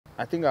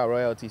I think our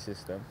royalty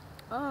system.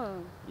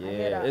 Oh,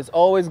 Yeah, it's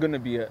always going to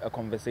be a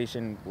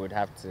conversation we'd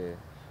have to,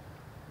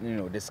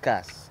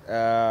 discuss.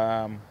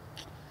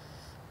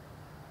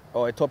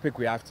 Or a topic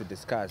we have to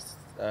discuss.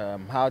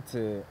 How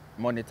to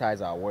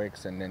monetize our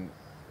works and then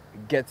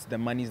get the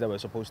monies that we're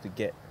supposed to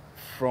get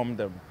from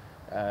them.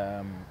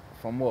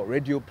 From what?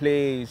 Radio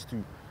plays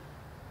to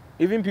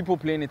even people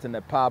playing it in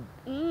the pub.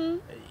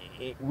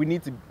 We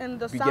need to and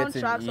the be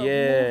soundtracks getting,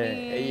 of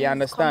movies, you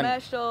understand.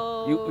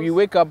 commercials. You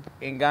wake up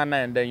in Ghana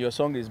and then your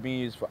song is being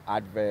used for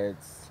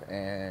adverts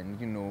and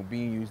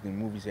being used in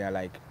movies. And you're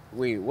like,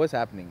 wait, what's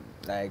happening?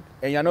 Like,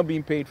 and you're not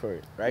being paid for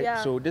it, right?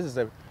 Yeah. So this is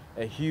a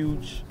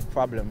huge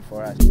problem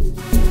for us.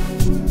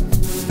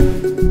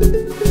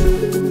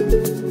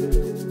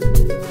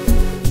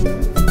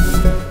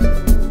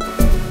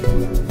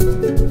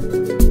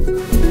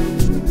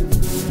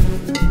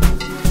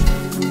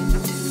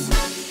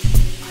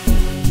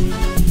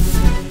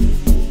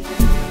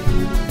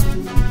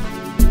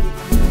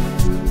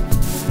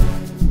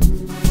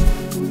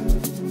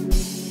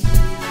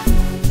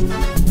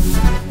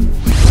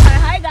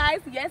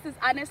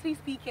 Honestly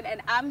speaking,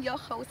 and I'm your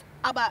host,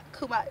 Abba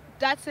Kuma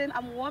Datson.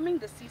 I'm warming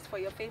the seats for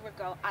your favorite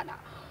girl, Anna.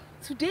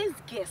 Today's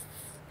guest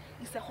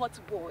is a hot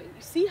boy.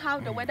 You see how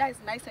the weather is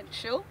nice and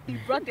chill? He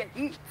brought the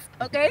heat,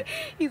 okay?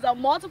 He's a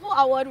multiple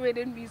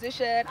award-winning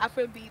musician,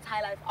 Afrobeat,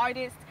 highlife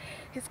artist.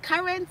 His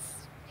current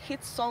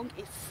hit song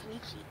is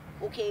Sneaky,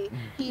 okay?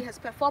 He has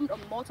performed on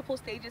multiple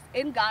stages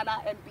in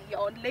Ghana and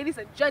beyond. Ladies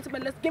and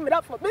gentlemen, let's give it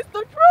up for Mr.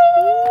 Drew!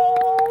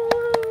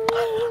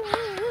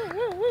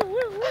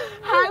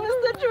 Hi,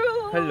 Mr.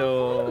 Drew.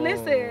 Hello.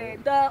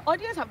 Listen, the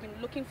audience have been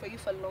looking for you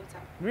for a long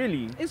time.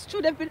 Really? It's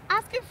true. They've been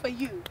asking for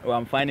you. Well,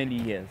 I'm finally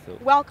here, so.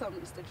 Welcome,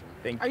 Mr. Drew.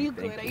 Thank you. Are you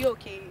good? Are you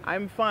okay?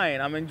 I'm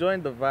fine. I'm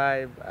enjoying the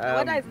vibe. The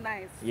weather is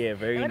nice. Yeah,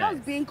 very nice. The weather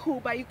was being cool,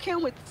 but you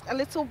came with a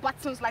little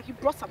buttons like you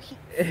brought some heat.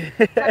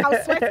 Like I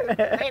was sweating.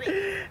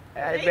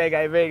 I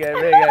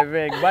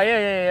beg. But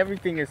yeah,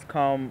 everything is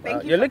calm.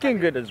 You're looking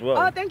good as well.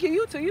 Oh, thank you.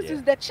 You too. You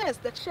too. The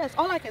chest.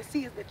 All I can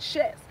see is the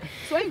chest.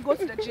 So when you go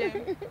to the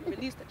gym,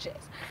 release the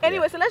chest.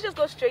 Anyway, so let's just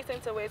go straight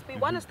into it. We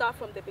want to start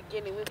from the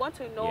beginning. We want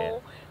to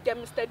know the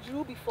Mr.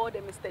 Drew before the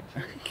Mr.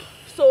 Drew.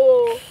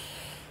 So,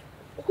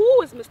 who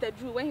was Mr.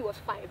 Drew when he was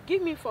 5?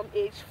 Give me from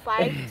age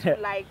 5 to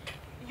like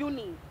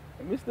uni.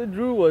 Mr.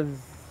 Drew was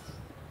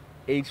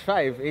age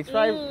 5.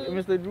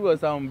 Mr. Drew was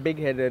some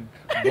big-headed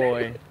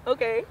boy.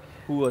 Okay.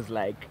 Who was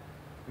like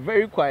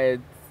very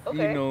quiet,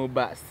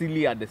 but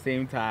silly at the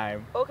same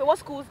time. Okay, what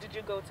schools did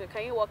you go to?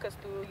 Can you walk us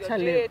through your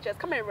JHS?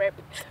 Come and rep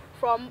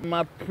from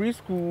my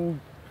preschool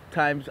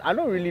times. I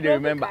don't really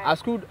remember.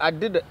 I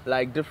did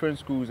like different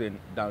schools in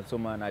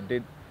Dansoma, and I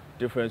did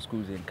different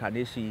schools in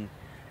Kaneshi,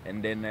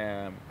 and then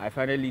I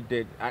finally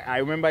did. I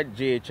remember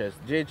JHS.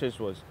 JHS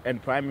was,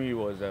 and primary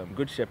was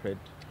Good Shepherd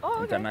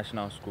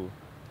International School,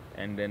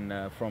 and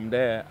then from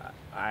there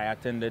I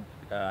attended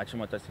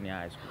Achimota Senior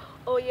High School.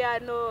 Oh yeah, I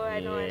know.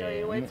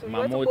 You went to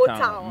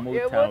Motown.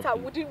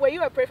 Were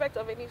you a prefect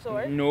of any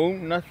sort? No,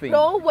 nothing.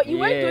 No, what you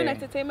weren't doing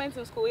entertainment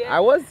in school, yeah? I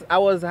was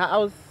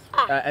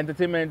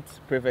entertainment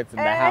prefect in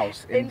the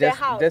house.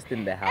 Just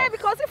in the house. Yeah,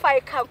 because if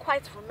I can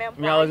quite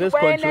remember, I was just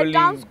controlling. In a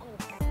dance group.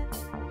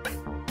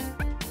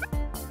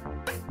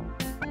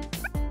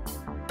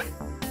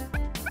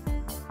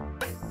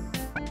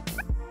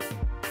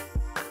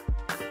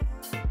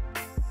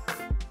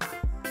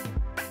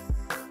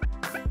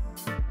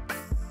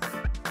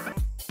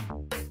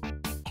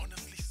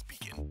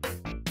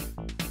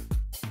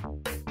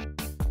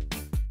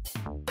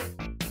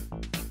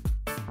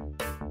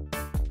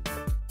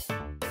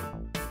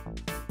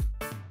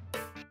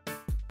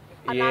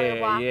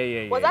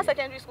 Yeah. Was that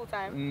secondary school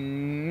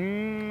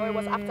time? Or it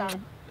was after?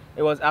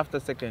 It was after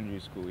secondary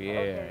school,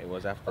 It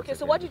was after. Okay,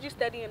 so what did you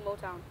study in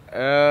Motown?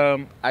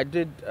 I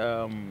did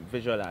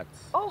visual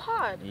arts. Oh,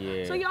 hard.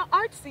 Yeah. So you're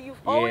artsy,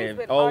 you've always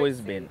been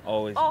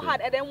always Oh, been.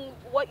 hard. And then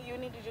what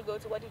uni did you go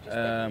to? What did you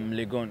study?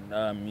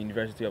 Legon,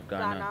 University of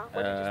Ghana.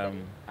 What did you study?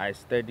 I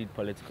studied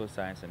political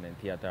science and then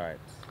theater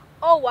arts.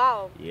 Oh,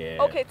 wow.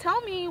 Yeah. Okay,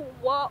 tell me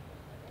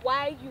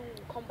why you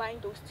combine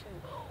those two.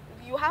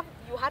 You had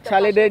the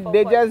Charlie, they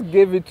just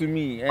gave it to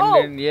me,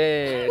 and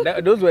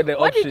then those were the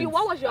options.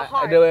 What was your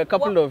heart? There were a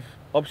couple of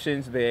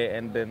options there,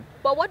 and then.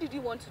 But what did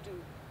you want to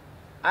do?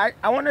 I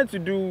wanted to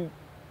do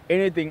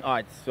anything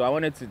arts, so I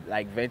wanted to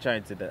like venture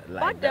into the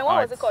like. Back then,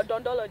 what was it called?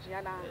 Dondology,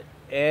 Anna.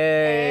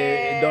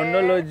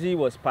 Dondology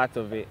was part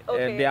of it.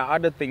 Okay. There are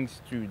other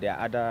things too. There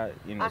are other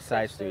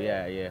sides to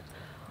it. Yeah.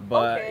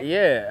 But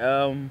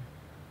okay.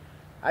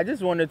 I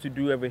just wanted to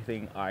do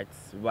everything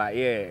arts, but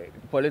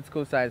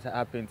political science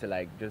happened to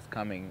like just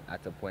coming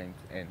at a point,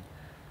 and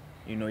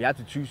you had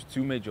to choose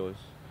 2 majors.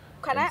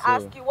 Can I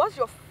ask you, what's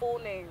your full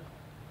name?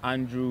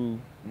 Andrew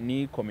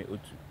Ni Kome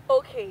Otu.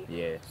 Okay.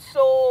 Yeah.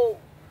 So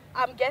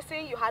I'm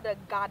guessing you had a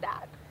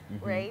goddad,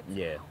 right?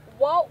 Yeah.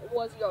 What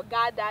was your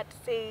goddad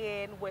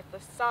saying with the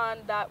son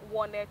that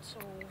wanted to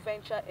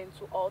venture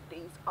into all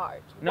things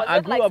art? No, was I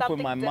it grew up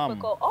with my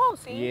mom. Oh,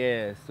 see?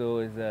 Yeah, so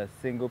it's a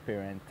single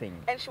parent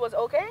thing. And she was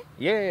okay?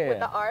 Yeah. With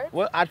the art?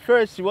 Well, at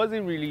first she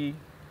wasn't really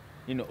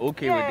you know,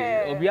 okay with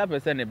it. Obi a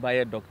person a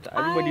buyer doctor.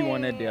 Everybody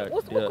wanted their.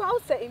 What's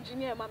the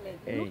engineer, my man?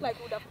 You Hey. look like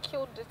you would have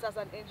killed this as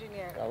an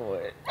engineer. Come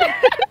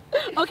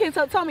on. Okay,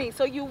 so tell me.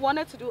 So you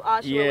wanted to do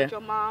art Yeah. with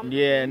your mom?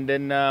 Yeah, and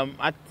then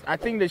I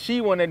think that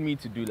she wanted me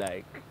to do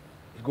like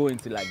go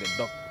into like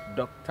the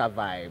doctor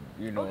vibe,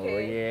 you know.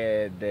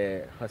 Okay. Yeah,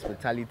 the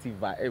hospitality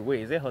vibe. Hey,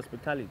 wait, is it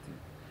hospitality?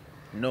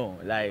 No,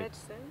 like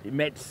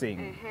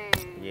medicine.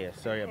 Yeah,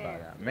 sorry about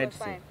that.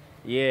 Medicine.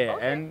 Yeah,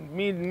 Okay. and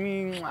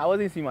me, I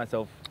wasn't seeing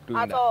myself doing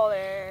At that. all.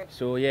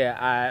 So yeah,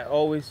 I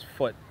always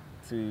fought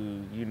to,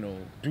 you know,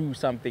 do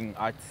something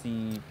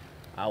artsy.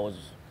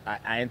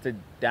 I entered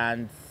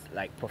dance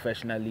like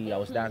professionally. I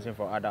was dancing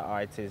for other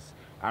artists.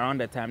 Around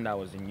the time that I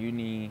was in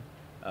uni,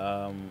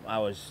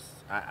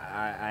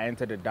 I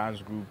entered a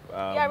dance group.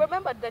 Yeah, I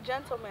remember the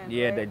gentleman.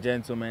 Yeah, right? the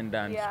gentleman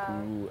dance Yeah.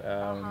 crew.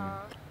 Uh-huh.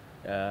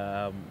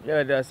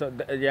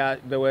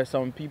 There were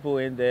some people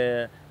in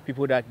there,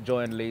 people that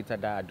joined later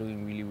that are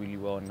doing really, really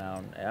well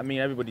now. I mean,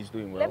 everybody's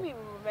doing well. Let me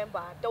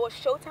remember. There was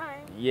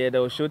Showtime. Yeah,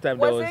 there was Showtime.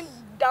 Wasn't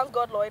Dance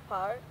God Lloyd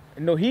part?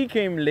 No, he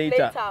came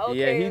later. Okay,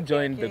 Yeah, he okay,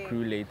 joined the okay.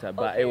 crew later.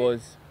 But Okay. it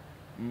was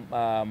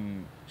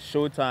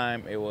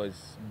Showtime, it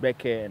was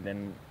Beckett and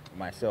then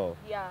myself.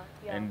 Yeah.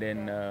 And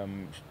then yeah.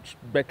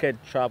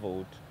 Beckett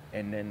traveled,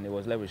 and then it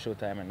was left with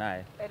Showtime and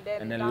I. And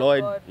then And then Dance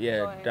Lloyd, God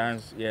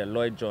joined.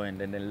 Lloyd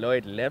joined, and then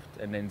Lloyd left,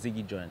 and then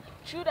Ziggy joined.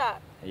 True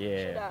that.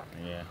 Yeah, True that.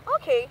 yeah.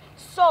 Okay,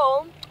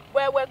 so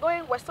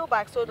we're still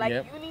back. So like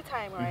Yep. uni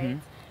time, right? Mhm.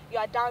 You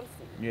are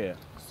dancing. Yeah.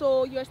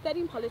 So you're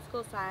studying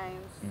political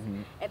science,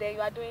 Mhm. and then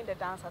you are doing the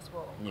dance as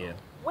well. Yeah.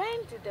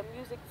 When did the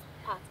music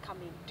part come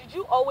in? Did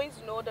you always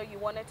know that you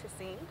wanted to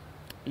sing?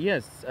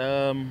 Yes,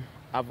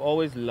 I've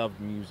always loved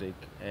music,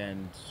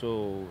 and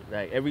so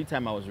like every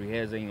time I was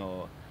rehearsing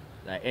or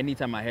like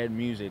anytime I heard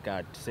music,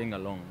 I'd sing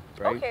along,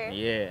 right? Okay.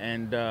 Yeah,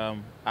 and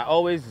I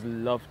always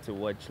loved to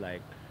watch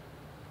like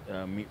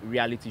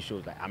reality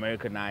shows like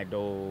American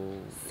Idol.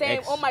 Same.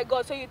 X. Oh my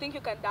God! So you think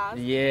you can dance?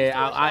 You Yeah, used to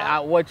watch I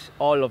that? watch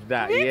all of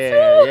that. Me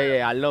Yeah, too.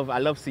 yeah. I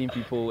love seeing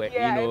people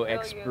Yeah, you know I feel you.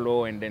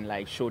 explore and then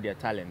like show their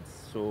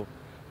talents. So,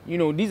 you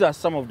know, these are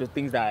some of the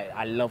things that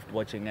I loved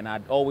watching, and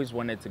I'd always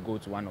wanted to go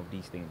to one of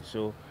these things.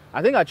 So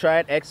I think I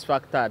tried X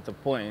Factor at a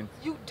point.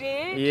 You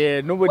did?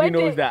 Yeah, nobody When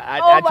knows did-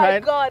 that. Oh I my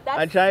tried. God, that's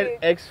I tried sick.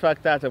 X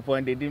Factor at a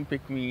point. They didn't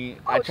pick me.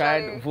 I Oh,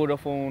 tried Charlie.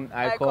 Vodafone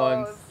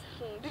Icons.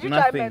 Did you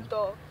nothing. try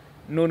Mentor?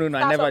 No, I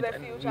Stars never. of the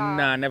Future.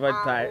 Nah, I never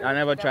tried. I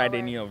never that tried one.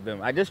 any of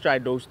them. I just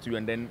tried those two,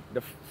 and then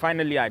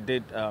finally I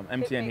did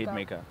MTN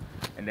Hitmaker. Hitmaker,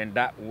 and then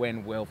that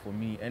went well for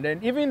me. And then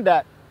even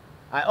that,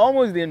 I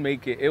almost didn't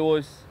make it. It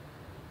was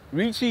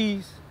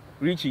Richie.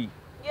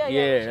 Yeah,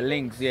 Richie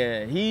Links.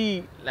 Yeah,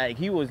 he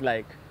was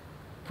like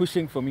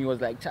pushing for me. Was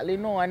like, Charlie,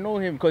 no, I know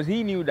him because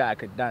he knew that I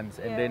could dance,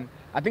 and Yeah. then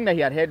I think that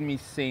he had heard me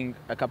sing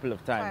a couple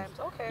of times.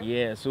 Okay.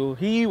 Yeah, so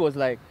he was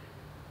like,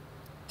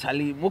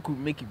 Charlie, Moku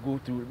make it go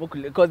through.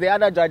 Because the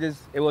other judges,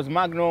 it was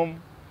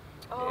Magnum,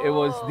 it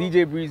was Oh.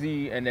 DJ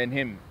Breezy, and then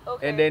him.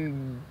 Okay. And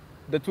then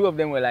the two of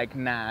them were like,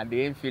 nah,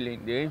 they ain't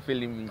feeling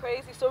me.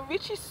 Crazy. So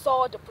Richie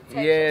saw the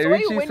potential. Yeah, so when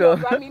Richie you win saw- your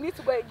Grammy, you need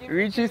to go and give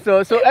Richie,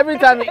 so every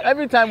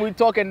time we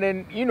talk, and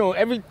then you know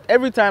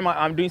every time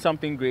I'm doing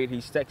something great,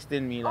 he's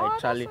texting me like, Oh,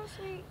 that's Charlie, so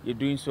sweet. you're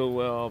doing so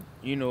well.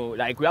 You know,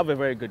 like we have a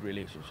very good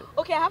relationship.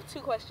 Okay, I have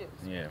two questions.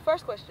 Yeah.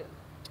 First question.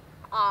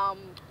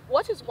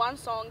 What is one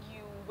song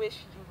you wish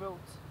you wrote?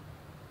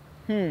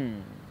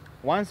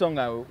 One song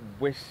I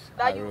wish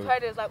That I you've wrote.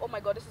 heard is like, oh my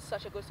God, this is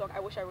such a good song. I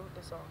wish I wrote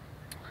this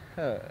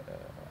song.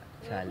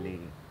 Charlie.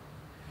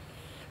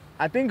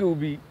 I think it will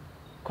be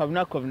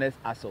Kovness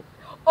Aso.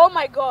 Oh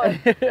my God,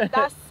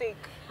 that's sick.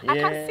 I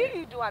Yeah. can see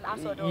you do an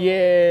Aso though. I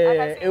Yeah,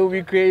 can see it will you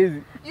be do-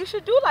 crazy. You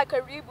should do like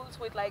a reboot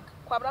with like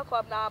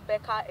Kwabna,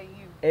 Becca, and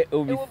you. It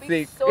will It be will be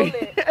sick. so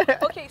lit.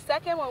 Okay,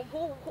 second one.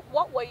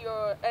 What were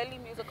your early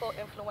musical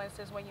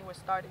influences when you were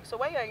starting? So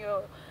when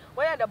you're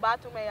in the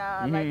bathroom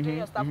and you're like doing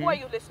your stuff, who are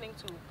you listening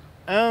to?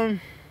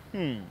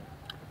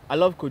 I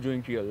love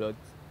Kojo a lot.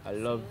 I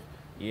love,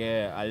 See?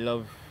 yeah, I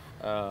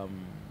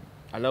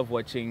love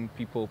watching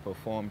people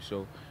perform.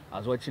 So I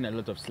was watching a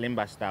lot of Slim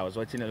Basta. I was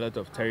watching a lot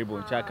of Terry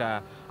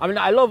Bonchaka. I mean,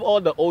 I love all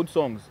the old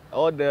songs,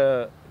 all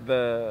the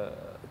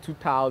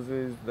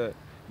 2000s, the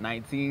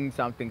 19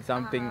 something.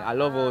 I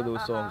love all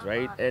those songs,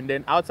 right? And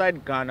then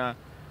outside Ghana,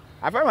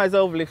 I find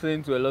myself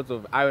listening to a lot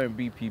of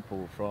R&B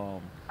people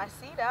from. I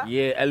see that.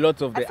 Yeah, a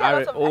lot of I the see a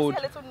lot of, old. I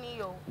see a little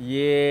Neo.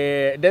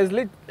 Yeah, there's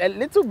a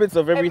little bits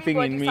of everything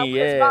in Everybody, me. some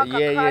Yeah, Chris yeah, Brown, yeah,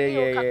 Kakra, yeah,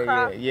 Neo, yeah,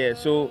 Kakra. yeah.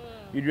 So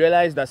you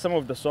realize that some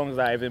of the songs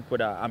that I even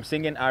put out, I'm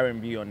singing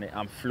R&B on it.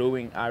 I'm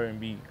flowing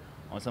R&B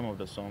on some of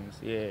the songs.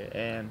 Yeah,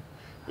 and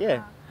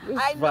yeah. just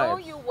I know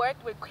vibes. you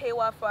worked with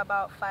Kwa for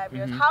about 5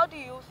 years. Mhm. How do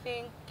you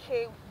think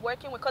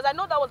working with, because I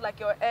know that was like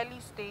your early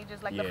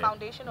stages, like the Yeah,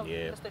 foundation of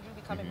yeah. Mr. Ju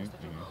becoming Mhm, Mr.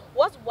 Ju. mhm.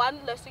 What's one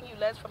lesson you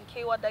learned from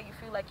Kwa that you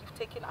feel like you've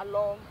taken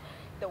along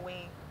the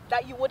way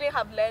that you wouldn't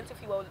have learned if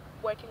you were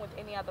working with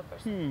any other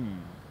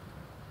person?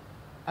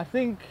 I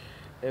think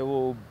it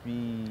will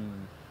be.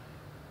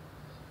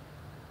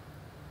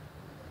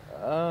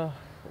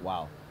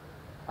 Wow.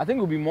 I think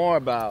it will be more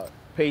about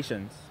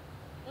patience.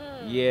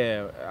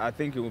 Yeah, I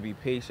think it will be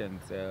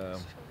patient,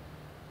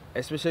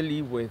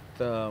 especially with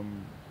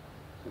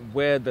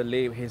where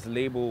his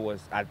label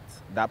was at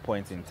that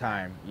point in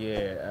time.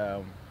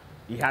 Yeah,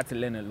 he had to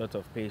learn a lot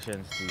of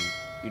patience to,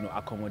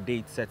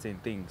 accommodate certain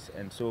things.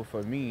 And so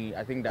for me,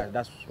 I think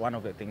that's one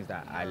of the things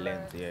that I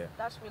learned. Yeah,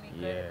 that's really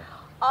yeah.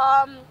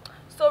 good.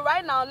 So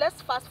right now,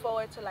 let's fast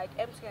forward to like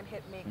MC and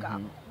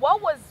Hitmaker.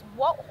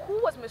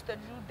 Who was Mr.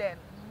 Drew then?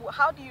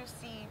 How do you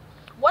see?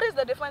 What is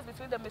the difference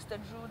between the Mr.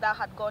 Drew that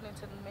had gone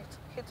into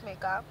the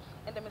Hitmaker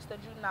and the Mr.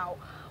 Drew now?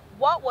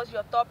 What was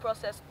your thought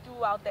process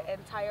throughout the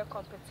entire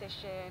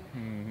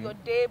competition? Your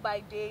day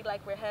by day,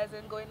 like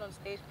rehearsing, going on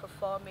stage,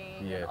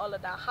 performing, and all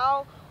of that.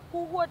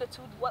 Who were the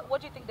two?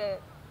 What do you think the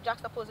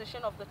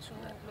juxtaposition of the two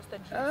Mr.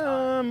 Drews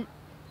are?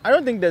 I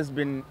don't think there's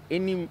been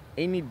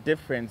any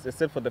difference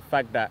except for the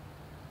fact that,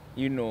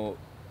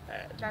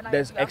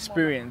 there's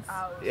experience,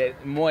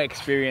 more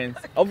experience.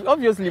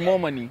 Obviously, more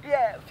money.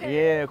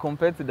 Yeah,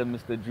 compared to the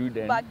Mr. Drew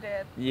then. Back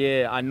then.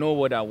 Yeah, I know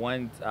what I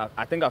want.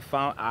 I think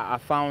I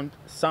found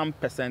some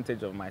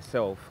percentage of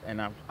myself, and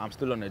I'm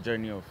still on a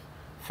journey of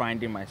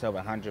finding myself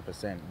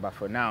 100%. But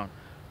for now,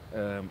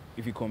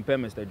 if you compare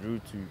Mr. Drew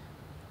to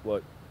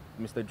what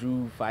Mr.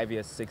 Drew 5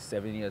 years, 6,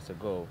 7 years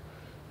ago,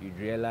 you'd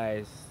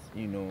realize,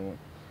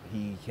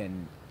 he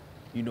can,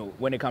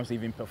 when it comes to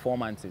even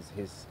performances,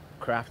 his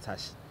craft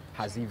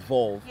has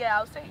evolved. Yeah,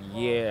 I'll say evolved.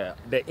 Yeah,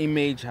 the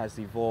image has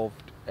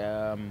evolved.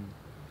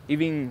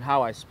 Even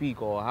how I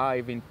speak or how I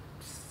even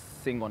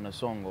sing on a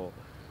song,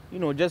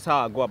 or just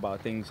how I go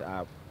about things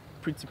are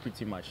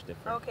pretty much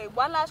different. Okay,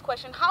 one last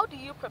question. How do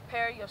you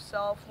prepare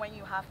yourself when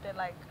you have to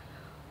like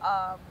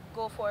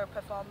go for a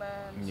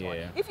performance? Yeah.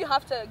 Or if you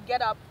have to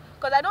get up,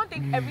 because I don't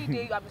think every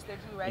day you are Mr.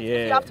 Drew, right? Yeah.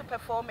 If you have to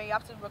perform and you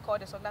have to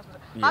record a song,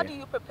 how do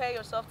you prepare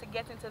yourself to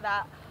get into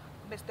that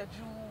Mr.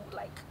 Drew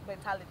like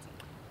mentality?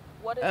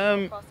 What is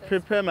the process?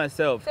 Prepare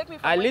myself. Take me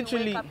from when you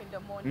wake up in the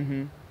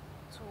morning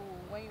to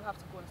when you have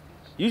to go on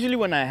stage. Usually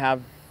when I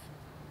have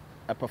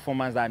a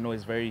performance that I know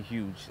is very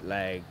huge,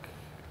 like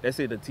let's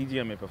say the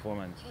TGMA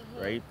performance,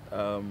 right?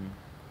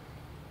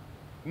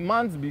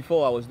 Months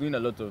before I was doing a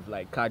lot of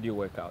like cardio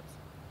workouts.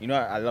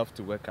 I love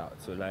to work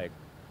out, so like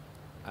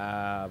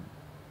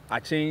I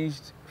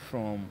changed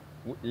from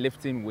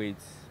lifting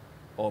weights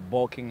or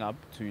bulking up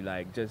to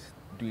like just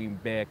doing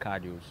bare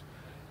cardios,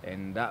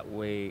 and that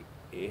way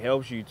it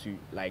helps you to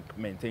like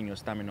maintain your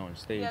stamina on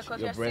stage. Yeah,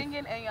 because you're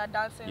singing and you're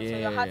dancing, so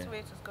your heart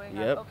rate is going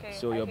up. Okay,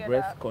 so your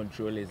breath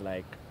control is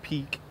like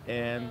peak,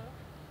 and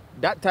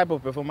that type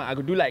of performance I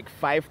could do like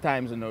 5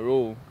 times in a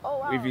row. Oh,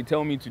 wow. If you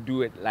tell me to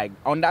do it like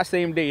on that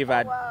same day.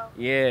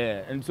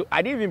 And so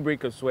I didn't even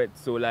break a sweat.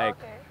 So like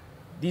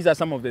these are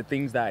some of the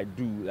things that I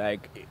do.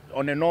 Like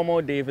on a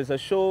normal day, if it's a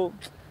show,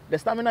 the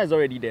stamina is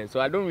already there,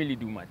 so I don't really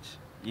do much.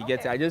 You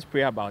get it? I just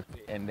pray about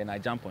it and then I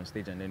jump on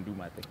stage and then do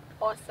my thing.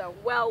 Awesome.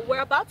 Well,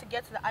 we're about to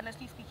get to the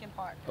honestly speaking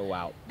part. Oh,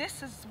 wow.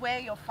 This is where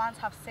your fans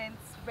have sent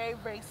very,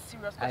 very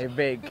serious questions. I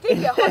beg. You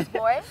think you're a hot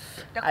boy?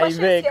 The I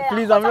beg. Here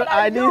please,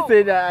 I didn't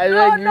say that. I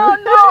no, beg you.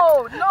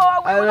 No,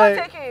 we will not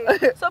take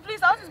it. So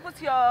please, I want you to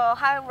put your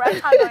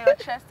right hand on your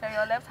chest and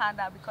your left hand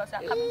out because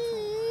you're coming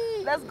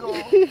to. Let's go.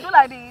 Do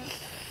like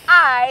this.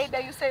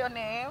 Then you say your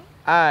name.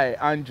 I,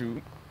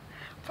 Andrew.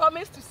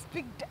 Promise to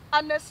speak the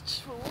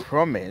honest truth.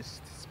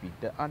 Promise to speak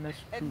the honest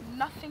truth. And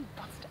nothing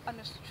but the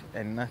honest truth.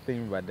 And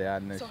nothing but the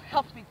honest truth. So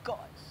help me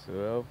God. So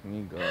help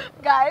me God.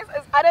 Guys,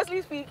 it's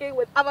honestly speaking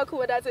with Afro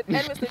and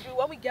Mr. Drew.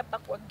 When we get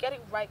back, we're getting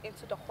right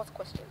into the hot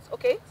questions.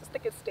 Okay? So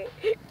stick and stay.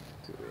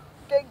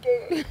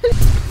 Gang.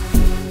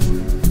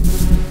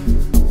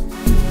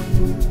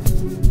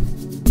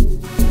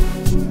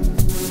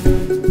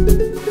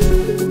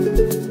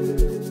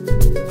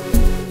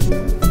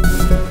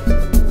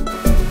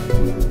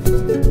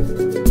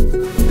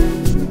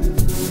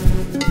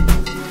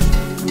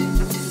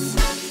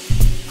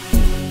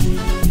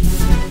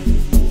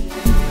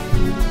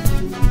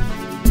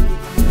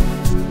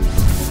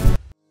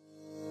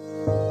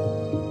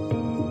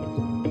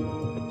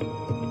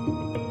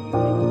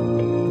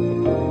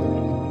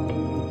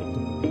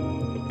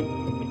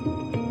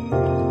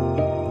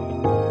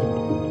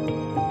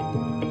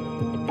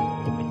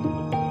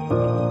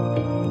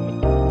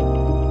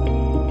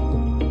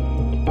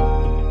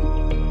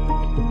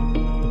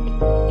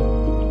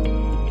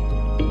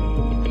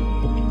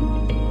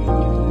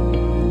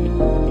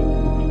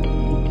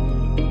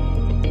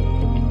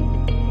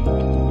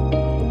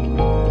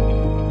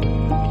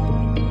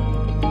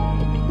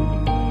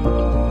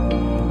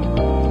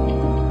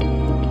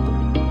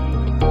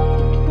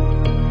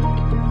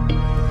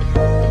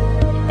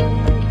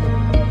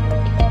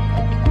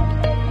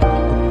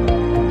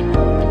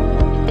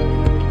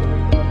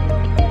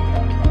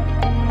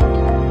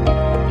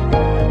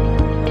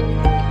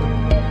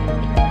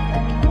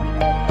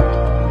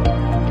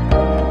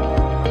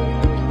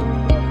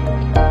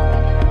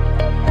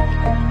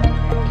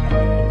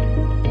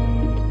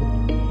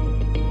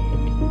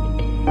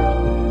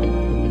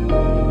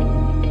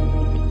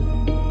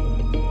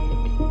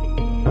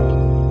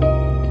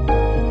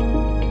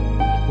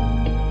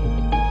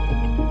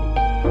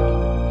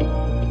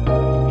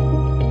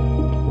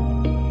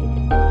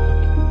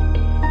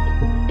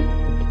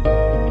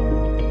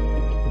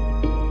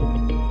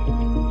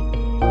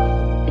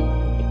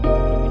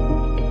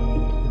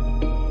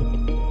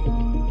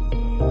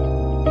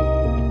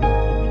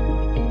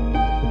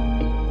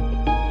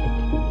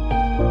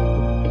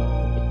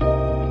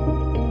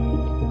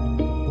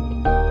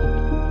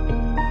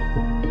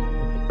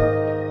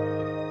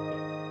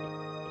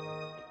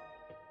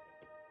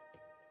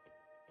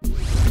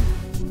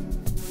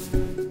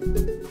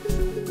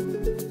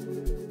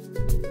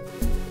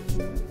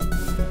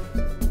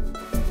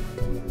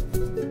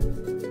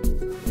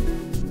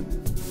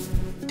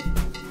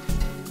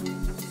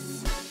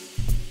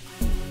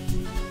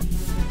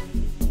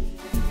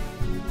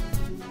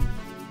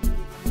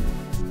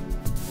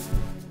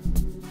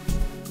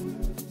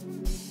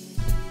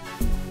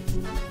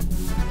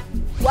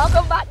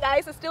 Welcome back,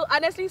 guys. It's still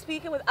Honestly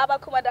Speaking with Abba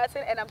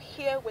Kumadatsin, and I'm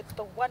here with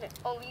the one and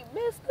only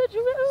Mr.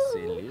 Drew.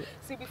 Silly.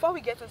 See, before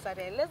we get inside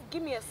there, let's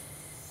give me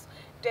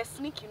the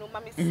sneaky,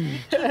 mommy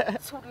sneaky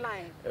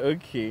two-line.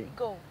 Okay.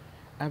 Go.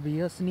 I be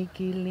a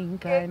sneaky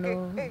link, I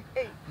know,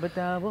 but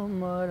I want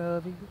more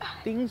of you.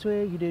 Things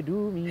where you they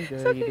do me,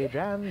 girl, okay. you they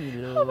drive me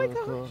low. Oh my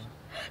gosh.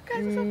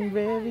 Guys, it's okay.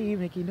 Baby,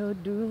 make you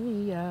not do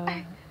me out.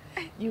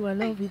 You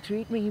alone, you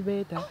treat me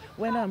better.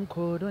 When I'm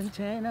cold, on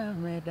China,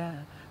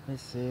 redder. Me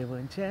say,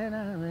 when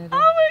China, redder.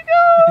 Oh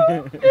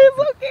my god. It's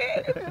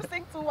okay. If you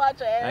sing too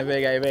much, I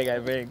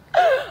beg.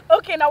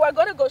 Okay, now we're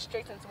going to go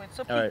straight into it.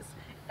 So please, Right.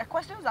 the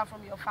questions are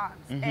from your fans,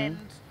 and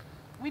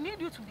we need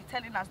you to be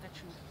telling us the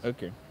truth.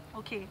 Okay.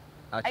 Okay.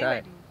 I'll Are you try.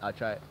 ready? I'll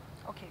try.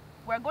 Okay,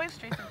 we're going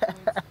straight into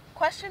it.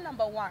 Question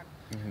number 1.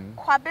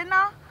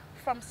 Kwabena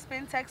from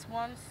Spintex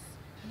wants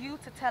you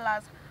to tell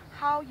us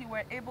how you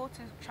were able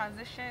to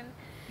transition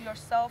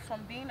yourself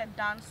from being a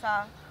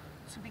dancer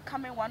to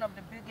becoming one of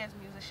the biggest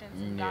musicians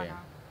in Ghana.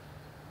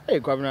 Hey,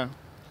 Kwabena.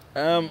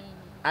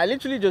 I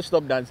literally just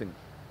stopped dancing.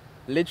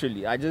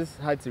 Literally, I just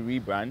had to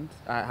rebrand.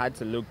 I had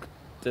to look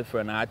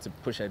different. I had to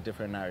push a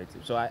different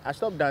narrative. So I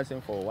stopped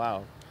dancing for a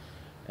while,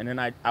 and then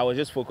I was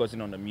just focusing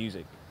on the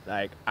music.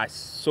 Like, I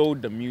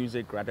sold the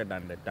music rather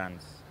than the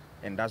dance,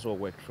 and that's what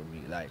worked for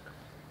me. Like,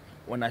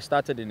 when I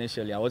started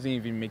initially, I wasn't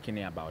even making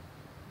it about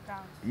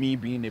me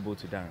being able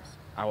to dance.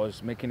 I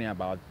was making it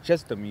about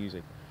just the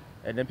music,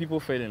 and then people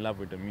fell in love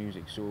with the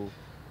music. So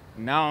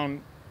now,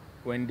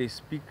 when they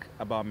speak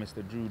about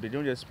Mr. Drew, they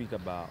don't just speak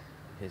about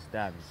his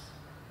dance.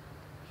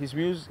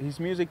 His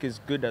music is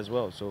good as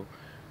well. So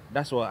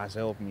that's what has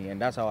helped me, and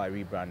that's how I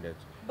rebranded.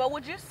 But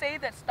would you say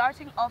that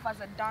starting off as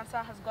a dancer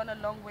has gone a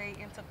long way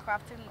into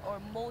crafting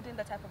or molding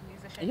the type of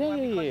musician you are,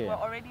 because you were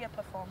already a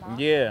performer?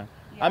 Yeah.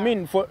 I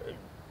mean, for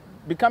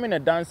becoming a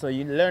dancer,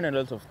 you learn a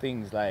lot of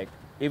things, like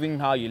even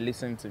how you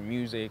listen to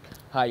music,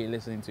 how you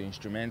listen to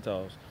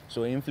instrumentals.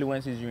 So it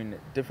influences you in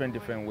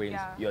different ways.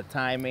 Yeah. Your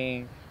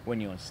timing, when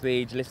you're on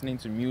stage, listening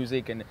to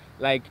music, and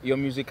like your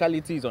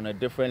musicality is on a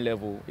different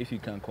level if you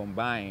can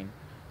combine,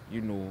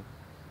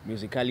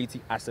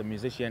 musicality as a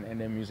musician and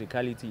then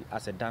musicality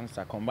as a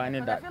dancer,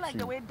 combining that. I feel like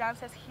the way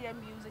dancers hear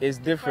music is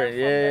different.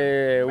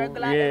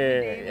 Regular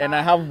everyday and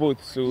I have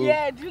both, so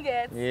yeah, do you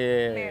get?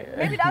 Yeah.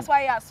 Maybe that's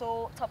why you are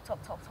so top.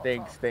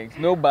 Thanks.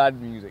 No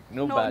bad music.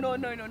 No, not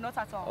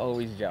at all.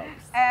 Always jobs.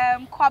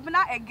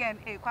 Kwabena again.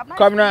 Hey,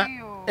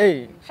 Kwabena.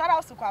 Hey. Shout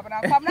out to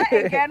Kwabena.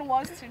 Kwabena again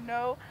wants to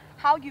know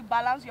how you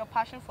balance your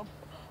passion for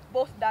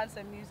both dance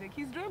and music.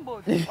 He's doing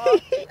both.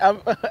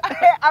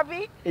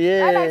 Abi?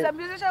 Yeah. And he's a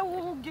musician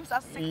who gives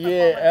us sick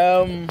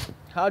performance.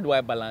 How do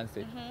I balance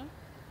it?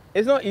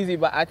 It's not easy,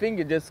 but I think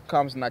it just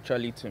comes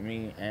naturally to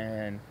me,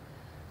 and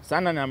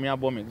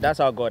that's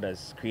how God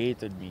has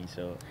created me.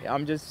 So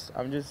I'm just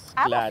glad.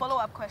 I have a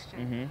follow-up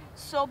question.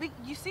 So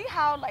you see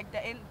how like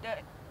the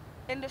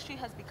industry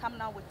has become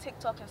now with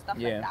TikTok and stuff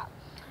like that.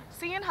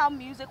 Seeing how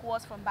music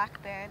was from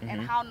back then and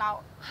how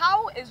now,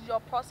 how is your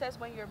process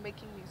when you're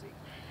making music?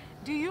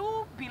 Do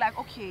you be like,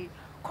 okay,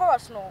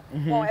 chorus no,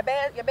 or you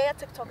better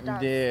TikTok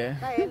dance?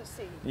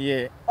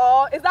 Yeah.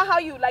 Or is that how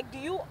you, like, do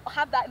you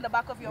have that in the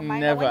back of your mind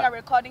Never. when you're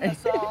recording a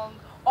song?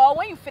 Or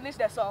when you finish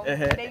the song,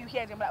 and then you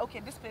hear it, you're like, okay,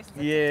 this place is a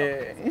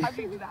TikTok place. How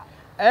do you do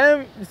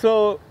that?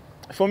 So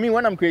for me,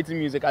 when I'm creating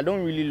music, I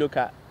don't really look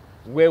at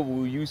where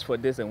we'll use for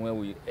this and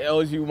where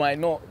else you might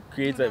not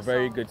create a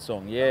very good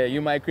song. Yeah,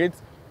 you might create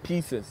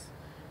pieces.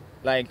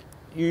 Like,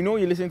 you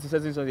listen to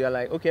certain songs, you're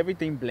like, okay,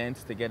 everything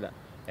blends together.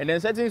 And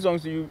then certain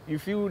songs, you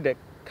feel the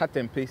cut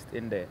and paste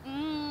in there.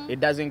 It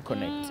doesn't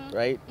connect,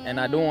 right? And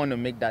I don't want to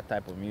make that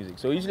type of music.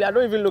 So usually I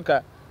don't even look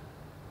at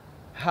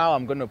how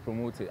I'm going to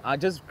promote it. I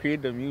just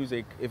create the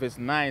music. If it's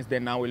nice,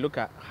 then now we look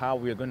at how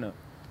we're going to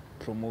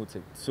promote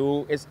it.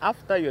 So it's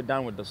after you're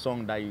done with the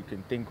song that you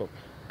can think of,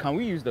 can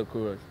we use the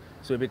chorus?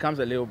 So it becomes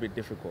a little bit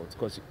difficult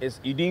because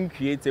you didn't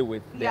create it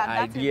with the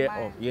idea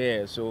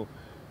of, so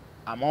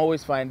I'm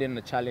always finding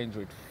the challenge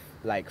with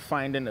like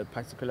finding a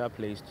particular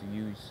place to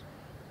use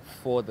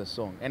for the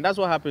song. And that's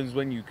what happens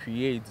when you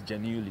create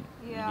genuinely.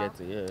 Yeah. You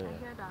get it, I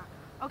hear that.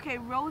 Okay,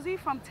 Rosie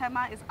from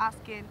Tema is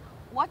asking,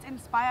 what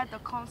inspired the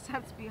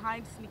concept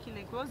behind Sneaky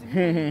Link?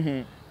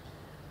 Rosie?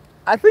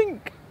 I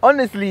think,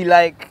 honestly,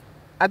 I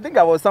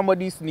was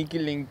somebody's Sneaky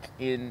Link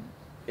in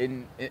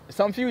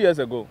some few years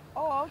ago.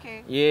 Oh,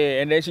 okay.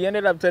 Yeah, and then she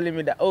ended up telling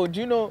me that, oh,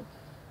 do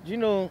you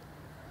know,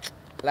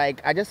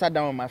 like, I just sat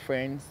down with my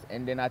friends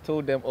and then I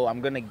told them, oh, I'm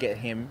gonna get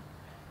him.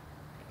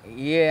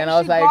 Yeah, and I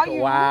was like,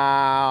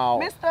 wow.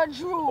 Mr.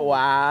 Drew.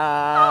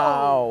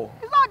 Wow. Oh,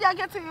 it's not they're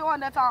getting you on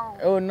the town.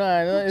 Oh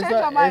no, it's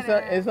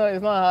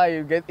not how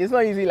you get. It's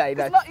not easy like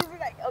that. It's not easy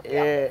like okay.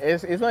 Yeah,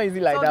 it's not easy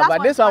like that.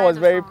 But this one was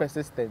very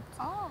persistent.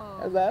 Oh.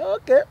 I was like,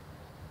 okay,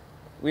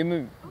 we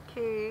move.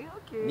 Okay.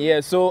 Yeah,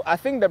 so I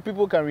think that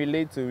people can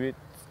relate to it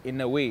in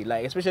a way,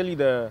 like especially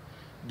the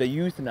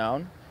youth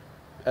now.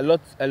 A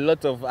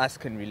lot of us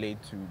can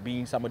relate to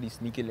being somebody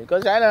sneaky,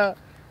 because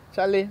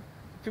Charlie,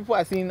 people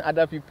are seeing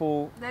other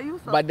people,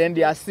 but then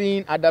they are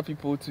seeing other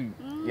people too.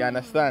 You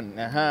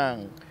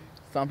understand?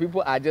 Some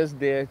people are just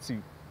there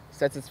to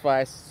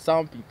satisfies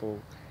some people,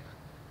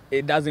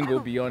 it doesn't go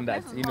beyond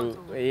that, This is you know. hot,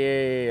 oh.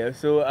 Yeah.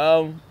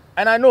 So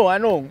and I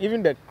know,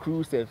 even the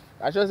crew stuff.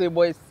 I should say,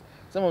 boys.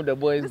 Some of the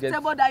boys This get.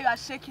 table that you are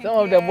shaking. Some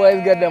of the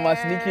boys get them as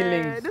sneaky yeah.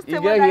 links. This You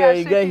table get that here, you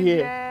you are get shaking, here.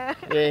 yeah.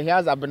 Yeah, he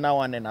has Abena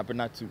 1 and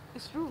Abena 2.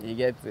 It's true. You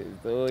get it.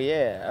 So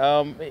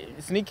yeah,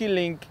 sneaky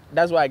link.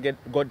 That's where I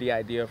got the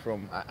idea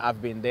from.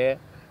 I've been there,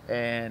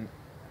 and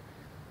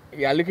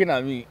you are looking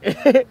at me.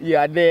 You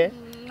are there.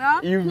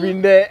 Huh? You've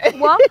been there.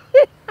 What?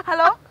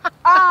 Hello?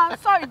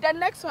 Sorry, the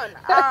next one.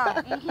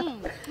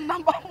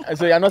 Number one.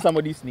 So you're not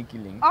somebody's sneaky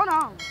link. Oh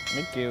no.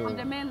 Okay. I'm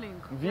the main link.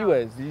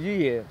 Viewers, did you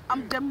hear?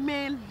 I'm the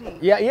main link.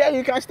 Yeah,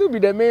 you can still be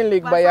the main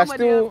link, but you're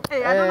somebody still. else-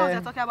 Hey, I don't know what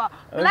you're talking about.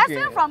 okay.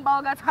 Blessing from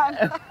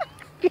Balgatan.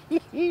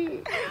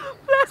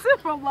 Blessing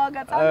from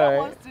Balgatan Alright.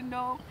 wants to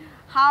know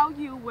how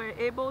you were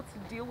able to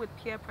deal with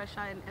peer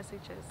pressure in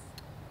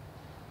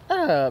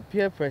SHS.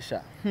 Peer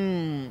pressure.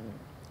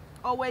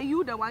 Or were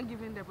you the one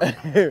giving the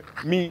pressure?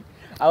 Me,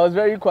 I was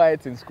very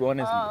quiet in school.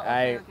 Honestly, Oh,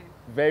 okay.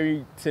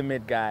 very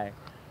timid guy,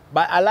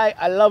 but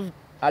I loved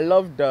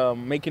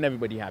making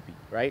everybody happy,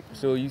 right?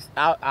 So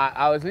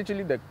I was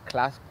literally the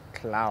class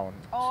clown.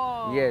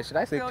 Oh. Yeah, should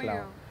I say feel clown?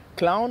 you.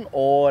 Clown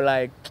or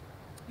like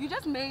You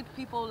just made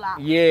people laugh.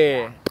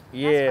 yeah.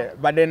 fine.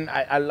 But then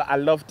I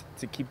loved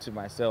to keep to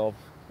myself,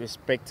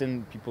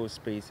 respecting people's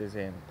spaces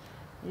and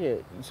yeah.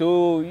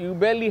 So you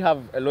barely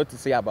have a lot to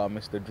say about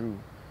Mr. Drew,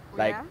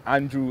 like Yeah?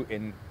 Andrew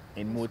in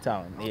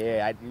Motown. Okay.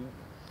 Yeah,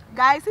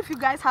 Guys, if you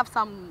guys have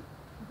some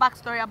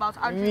backstory about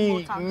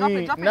Andrew Motown, drop it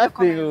in the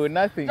comments.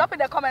 nothing. Drop in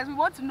the comments. We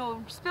want to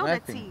know. Spill the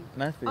tea.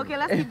 Nothing. Okay,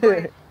 let's keep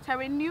going.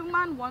 Terry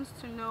Newman wants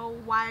to know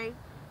why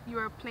you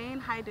are playing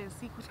hide and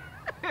seek with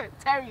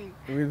Terry.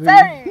 With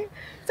Terry.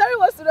 Terry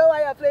wants to know why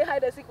you are playing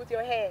hide and seek with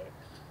your hair.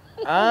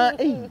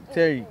 Hey,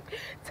 Terry.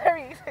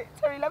 Terry,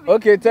 let me.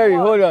 Okay, Terry,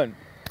 go on. hold on.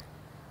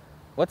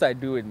 What I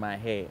do with my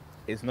hair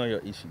is not your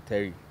issue,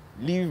 Terry.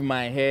 Leave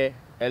my hair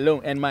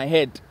alone and my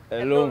head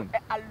alone.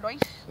 Alone.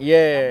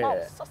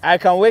 Yeah, I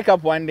can wake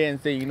up one day and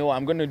say, you know,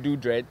 I'm gonna do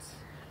dreads.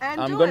 And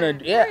I'm do gonna,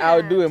 it. yeah,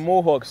 I'll do a Yes.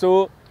 mohawk.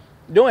 So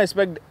don't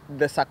expect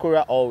the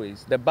sakura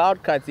always. The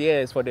bald cut, yeah,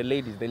 is for the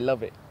ladies. They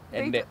love it.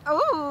 And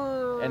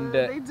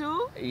They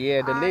do.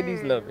 yeah, the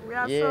ladies love it. We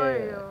are Yeah,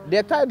 sorry.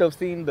 they're tired of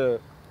seeing the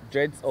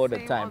dreads all the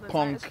Same time. all the time,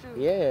 Punk. it's true.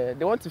 Yeah,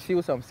 they want to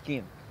feel some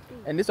skin.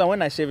 And this one,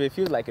 when I shave, it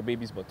feels like a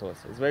baby's buttock.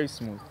 It's very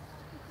smooth.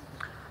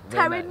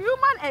 Very Terry nice.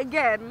 Newman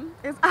again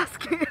is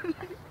asking.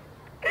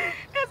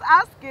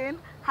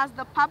 Has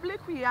the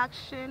public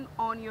reaction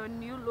on your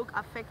new look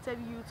affected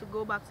you to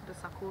go back to the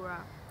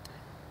Sakura?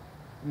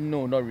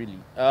 No, not really.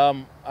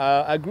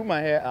 I grew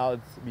my hair out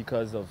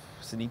because of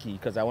Sneaky,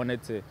 because I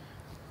wanted to.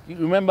 You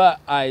remember,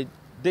 I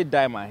did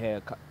dye my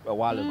hair a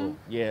while ago.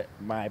 Yeah,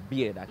 my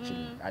beard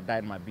actually. I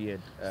dyed my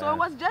beard. So it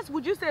was just.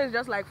 Would you say it's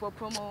just like for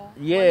promo?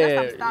 Yeah, Or just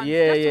some stunts,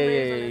 yeah, just to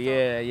raise on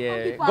yourself? yeah.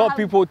 When people Got are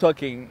people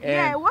talking.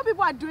 Yeah, And when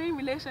people are doing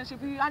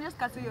relationship, you are just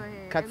cutting your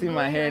hair. cutting and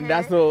my growing hair, your and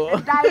that's all.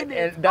 and dyeing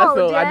it. And that's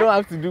all. I dear. don't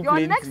have to do Your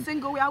plenty. next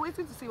single, we are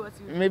waiting to see what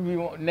you do. Maybe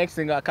next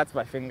thing I'll cut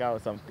my finger or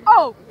something.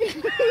 Oh!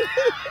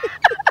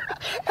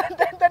 And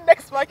then the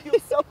next one you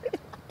saw.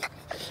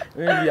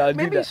 Maybe I'll do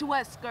Maybe you that. should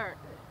wear a skirt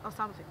or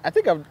something. I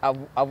think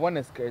I've worn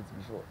a skirt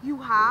before. You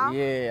have?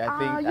 Yeah, I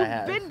think I you've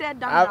have. been there, done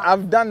that.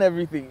 I've done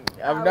everything.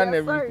 I've done we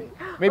are everything.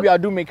 sorry. Maybe I'll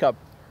do makeup.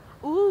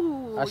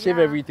 Ooh, I'll shave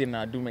yeah. everything.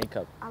 I'll do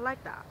makeup. I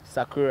like that.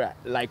 Sakura,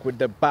 like with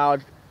the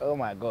bald. Oh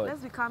my god.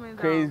 Let's be calming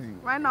down. Crazy.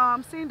 Right now,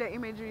 I'm seeing the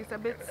imagery.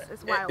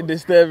 It's wild.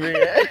 Disturbing.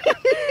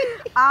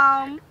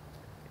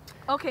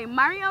 Okay,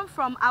 Mariam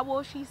from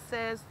Awoshi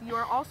says you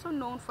are also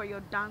known for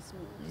your dance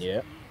moves.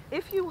 Yeah.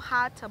 If you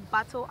had to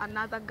battle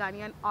another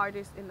Ghanaian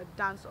artist in a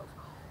dance-off,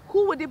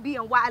 who would it be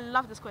and why? I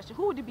love this question.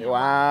 Who would it be? And why?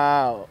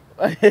 Wow.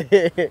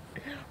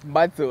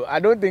 Battle. I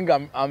don't think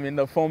I'm in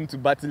the form to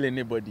battle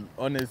anybody.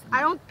 Honestly.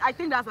 I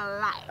think that's a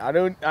lie. I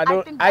don't.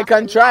 think I that's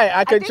can a try.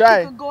 lie. I can think try.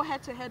 you could go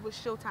head to head with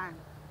Showtime.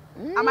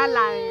 Am I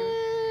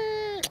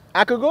lying?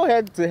 I could go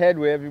head to head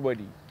with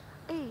everybody.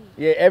 Hey,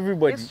 Yeah,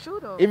 everybody. it's true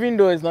though. Even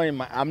though it's not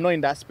I'm not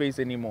in that space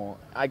anymore.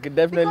 I could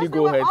definitely Because they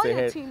go were head all to your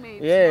head.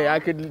 teammates, Yeah, no? I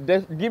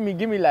could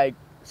give me like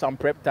some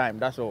prep time.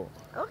 That's all.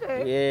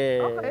 Okay.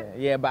 Yeah, Okay.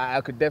 yeah, but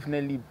I could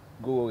definitely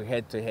go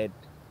head to head,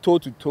 toe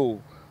to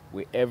toe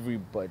with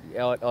everybody,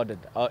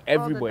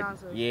 everybody.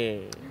 dancers. Yeah,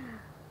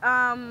 but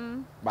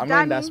I'm not in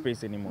that Danny-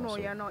 space anymore. No, so.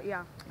 you're not.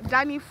 Yeah.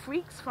 Danny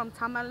Freaks from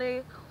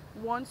Tamale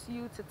wants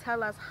you to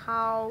tell us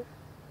how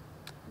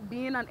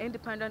being an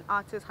independent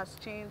artist has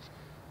changed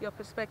your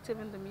perspective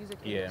in the music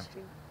Yeah.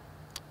 industry.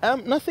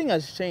 Nothing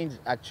has changed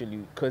actually,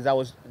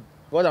 because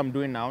what I'm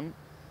doing now,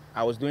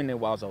 I was doing it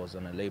whilst I was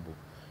on a label,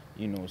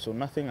 you know. So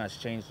nothing has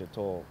changed at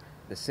all.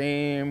 The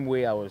same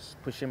way I was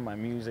pushing my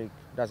music,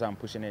 that's how I'm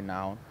pushing it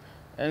now.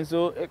 And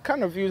so it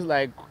kind of feels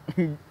like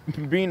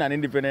being an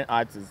independent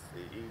artist.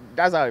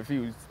 That's how it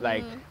feels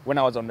like when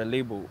I was on the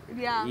label.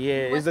 Yeah.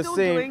 Yeah, We're it's the still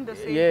same. doing the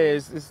same Yeah,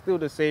 thing. it's still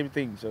the same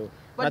thing. So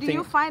But nothing. do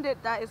you find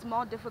it that it's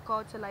more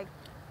difficult to like?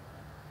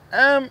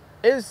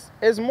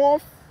 It's more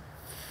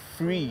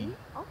free.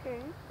 Okay.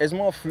 It's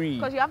more free.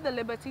 Because you have the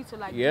liberty to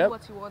like do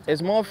what you want.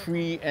 It's more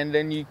free, and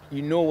then you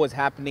know what's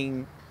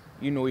happening.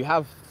 You know, you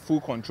have full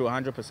control,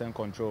 100%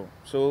 control.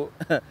 So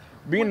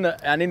being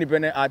an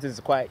independent artist is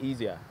quite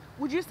easier.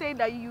 Would you say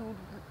that you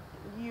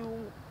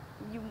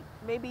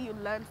maybe you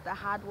learned the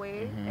hard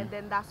way, and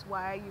then that's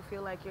why you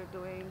feel like you're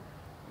doing?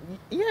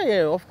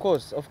 Yeah, of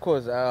course.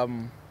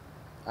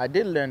 I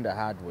did learn the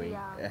hard way.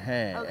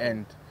 Yeah.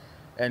 Okay.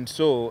 And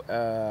so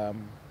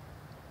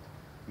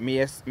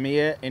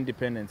mere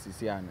independence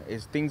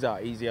is things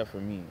are easier for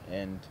me,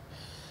 and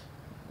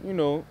you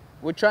know,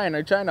 we're trying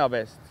our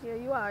best. Yeah,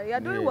 you are. You're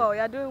doing well.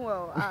 You're doing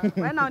well.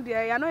 Right now,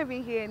 dear, you're not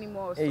even here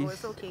anymore, so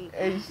it's okay.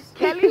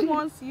 Kelly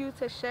wants you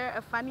to share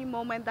a funny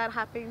moment that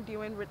happened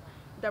during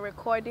the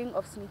recording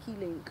of Sneaky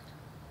Link.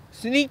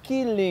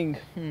 Sneaky Link.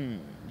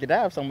 Did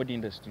I have somebody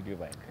in the studio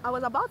by now? I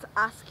was about to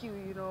ask you,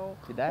 you know.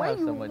 Did I have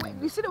somebody in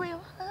the you see the way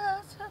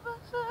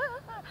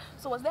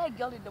so was there a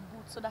girl in the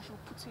booth so that she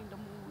would put you in the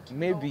mood?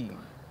 Maybe.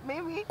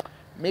 Maybe?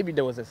 Maybe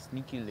there was a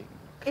Sneaky Link.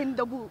 In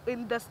the booth,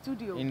 in the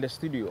studio. In the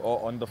studio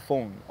or on the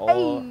phone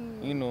or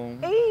you know.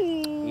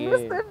 Hey,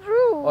 Mr.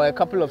 Drew. Or a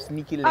couple of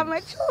Sneaky Links. I'm my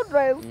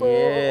children, so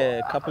yeah,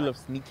 a couple of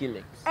Sneaky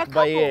Links.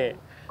 But yeah.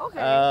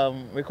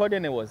 Okay.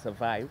 Recording it was a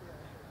vibe.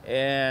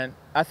 And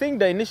I think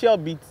the initial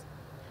beat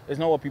is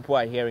not what people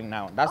are hearing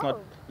now. That's not.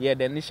 Yeah,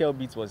 the initial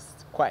beat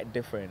was quite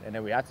different, and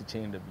then we had to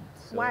change the beat.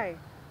 So, why?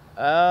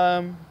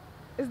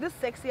 Is this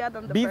sexier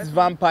than the Beats first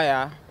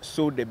Vampire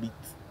sold the beat.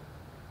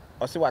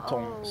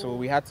 So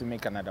we had to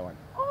make another one.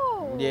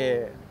 Oh.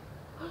 Yeah.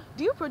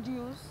 Do you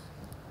produce?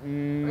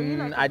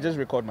 I just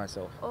record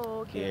myself. Oh,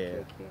 okay, yeah.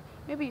 okay.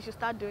 Maybe you should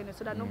start doing it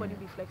so that nobody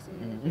be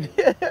flexing.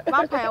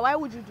 Vampire, why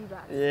would you do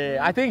that? Yeah,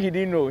 I think he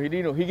didn't know.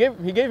 He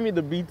gave me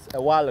the beats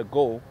a while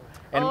ago,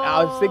 and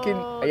I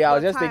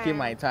was just taking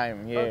my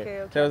time. Yeah.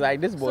 Okay. So I was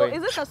like, this boy. So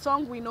is this a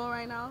song we know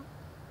right now?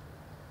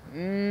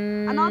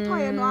 And I'll tell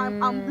you,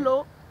 I'm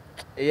blow.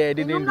 Yeah, it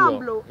didn't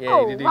blow.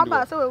 Yeah, it didn't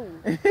do. So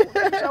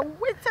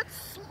waited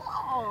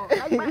small.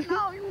 Like right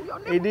now,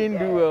 it didn't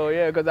do well.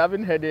 Yeah, because I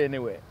haven't heard it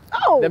anywhere.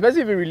 Oh. The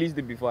person even released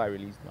it before I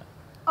released mine.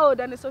 Oh,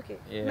 then it's okay.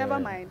 Yeah. Never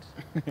mind.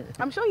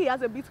 I'm sure he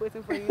has a beat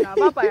waiting for you now.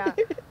 Vampire,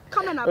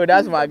 come and oh,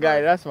 that's my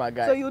guy. That's my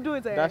guy. So you do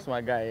it. That's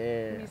my guy.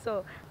 Yeah.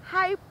 So,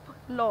 Hype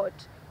Lord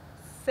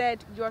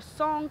said your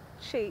song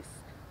Chase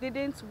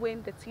didn't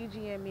win the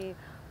TGMA,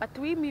 but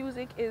 3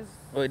 Music is.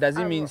 Oh, does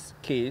it mean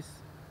case?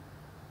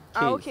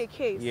 Okay,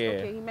 Case. Yeah.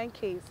 Okay, he meant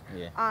Case.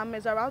 Yeah.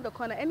 It's around the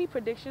corner. Any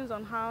predictions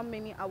on how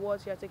many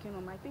awards you are taking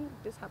home? I think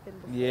this happened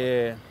before.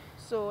 Yeah.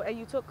 So, and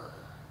you took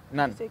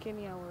none. Take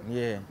any award.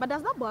 Yeah. But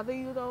does that bother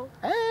you though?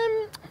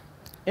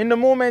 In the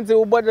moment it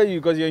will bother you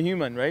because you're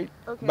human, right?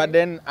 Okay. But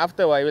then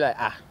after a while you're like,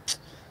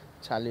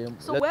 Charlie.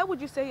 So where would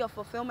you say your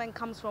fulfillment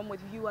comes from with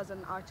you as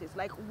an artist?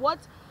 Like what?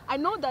 I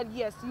know that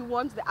yes, you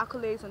want the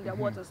accolades and the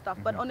awards and stuff,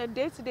 but on a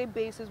day-to-day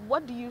basis,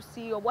 what do you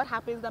see or what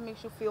happens that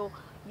makes you feel,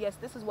 yes,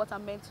 this is what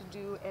I'm meant to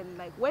do, and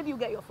like where do you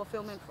get your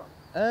fulfillment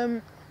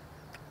from?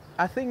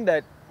 I think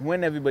that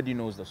when everybody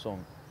knows the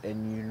song,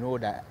 and you know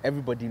that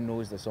everybody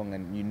knows the song,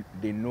 and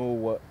they know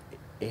what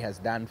it has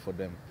done for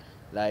them.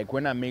 Like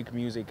when I make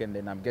music and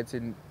then I'm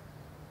getting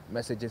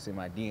messages in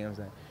my DMs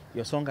like,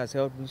 your song has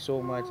helped me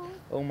so much.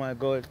 Oh my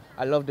God,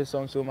 I love this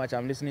song so much.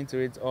 I'm listening to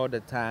it all the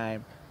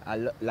time.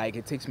 Like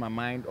it takes my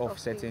mind off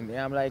certain.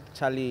 Yeah, I'm like,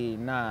 Charlie,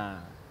 nah.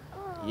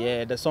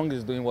 Yeah, the song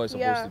is doing what it's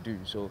supposed to do.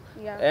 So,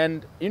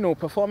 and you know,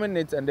 performing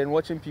it and then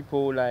watching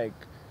people like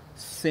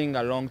sing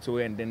along to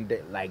it, and then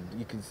like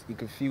you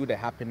can feel the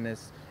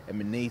happiness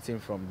emanating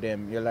from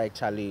them. You're like,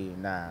 Charlie,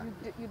 nah.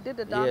 You did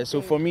the damn thing.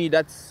 So for me,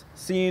 that's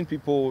seeing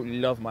people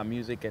love my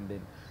music and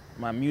then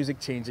my music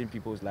changing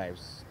people's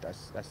lives.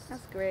 That's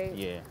great.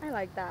 Yeah, I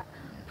like that.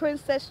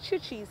 Princess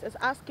Chuchis is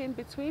asking,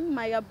 between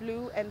Maya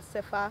Blue and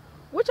Sefa,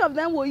 which of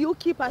them will you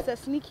keep as a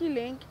sneaky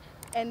link,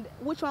 and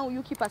which one will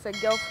you keep as a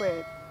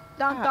girlfriend?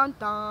 Dun dun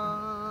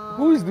dun.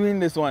 Who's doing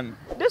this one?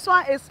 This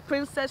one is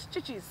Princess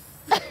Chuchis.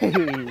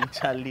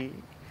 Charlie.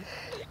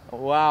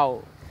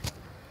 Wow.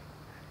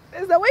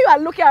 It's the way you are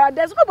looking around.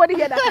 There's nobody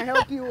here that can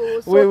help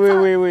you. So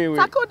wait.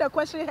 Tackle the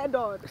question head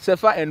on.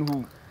 Sefa and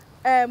who?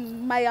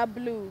 Maya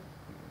Blue.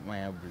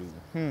 Maya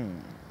Blue.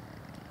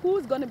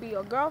 Who's gonna be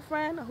your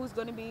girlfriend? Who's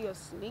gonna be your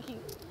sneaky?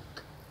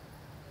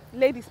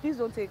 Ladies, please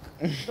don't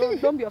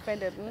be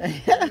offended.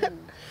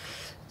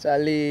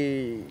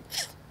 Charlie,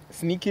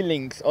 sneaky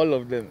links, all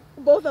of them.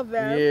 Both of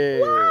them. Yeah,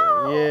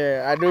 wow.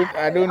 Yeah.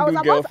 I don't do girlfriends. I was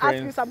about to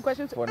ask you some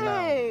questions for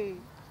now.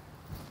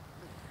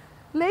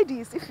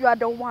 Ladies, if you are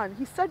the one,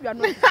 he said you are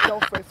not his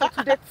girlfriend, so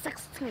today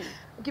text him.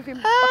 Give him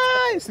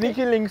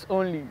sneaky links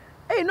only.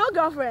 Hey, no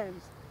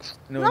girlfriends.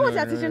 No, what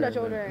you're teaching the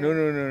children? No.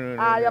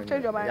 You have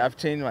changed your mind. I've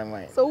changed my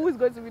mind. So who is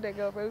going to be the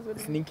girlfriend?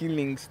 Sneaky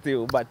links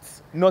still, but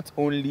not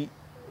only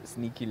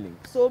sneaky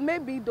links. So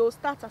maybe they'll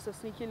start as a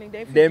sneaky link.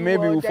 Then maybe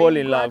we'll fall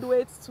in love.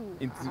 Too.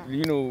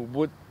 You know,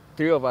 both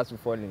 3 of us will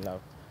fall in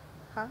love.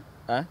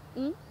 Huh?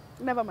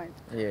 Never mind.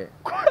 Yeah.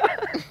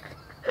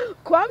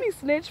 Kwame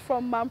Snitch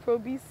from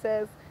Mamprobi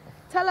says,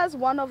 tell us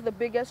one of the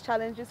biggest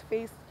challenges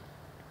faced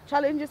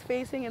challenges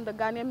facing in the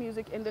Ghanaian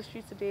music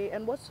industry today,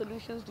 and what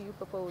solutions do you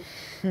propose?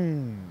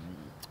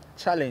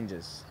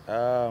 Challenges.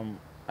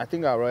 I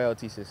think our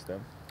royalty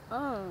system.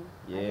 Oh,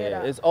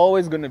 Yeah, it's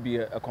always going to be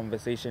a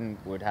conversation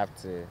we'd have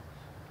to,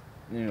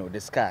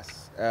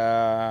 discuss.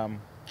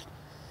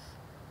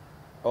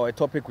 Or a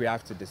topic we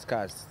have to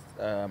discuss.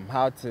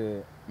 How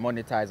to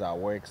monetize our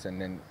works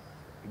and then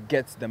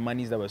get the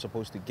monies that we're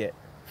supposed to get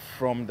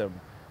from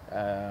them.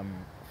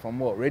 From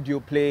what?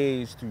 Radio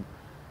plays to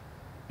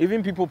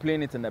even people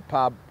playing it in the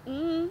pub.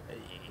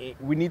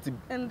 We need to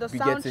and the be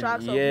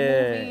soundtracks getting,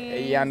 of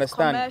movies, you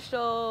understand.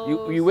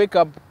 commercials. You wake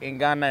up in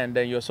Ghana and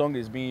then your song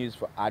is being used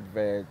for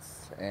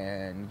adverts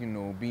and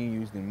being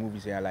used in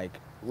movies. And you're like,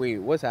 wait,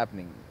 what's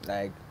happening?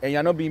 Like, and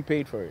you're not being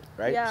paid for it,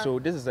 right? Yeah. So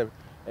this is a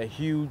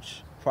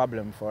huge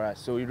problem for us.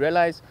 So you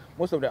realize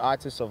most of the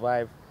artists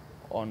survive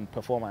on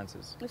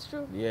performances. It's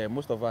true. Yeah,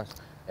 most of us.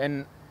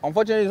 And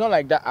unfortunately, it's not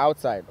like that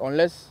outside,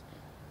 unless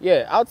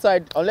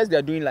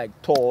they're doing like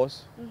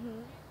tours.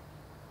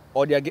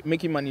 Or they're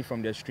making money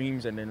from their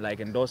streams and then like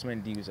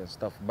endorsement deals and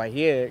stuff. But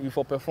here, if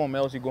you perform,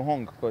 else you go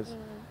home. Because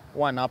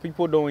one, now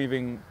people don't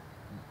even,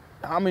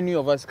 how many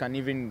of us can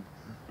even,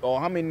 or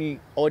how many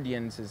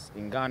audiences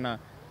in Ghana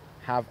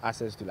have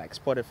access to like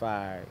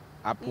Spotify,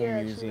 Apple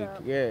Music?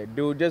 Yeah,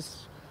 they'll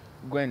just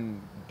go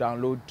and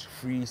download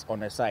free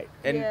on the site.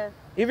 And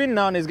even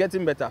now it's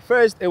getting better.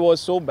 First, it was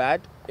so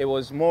bad. It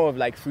was more of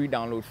like free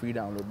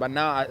download. But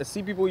now I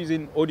see people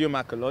using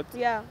AudioMac a lot.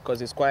 Yeah.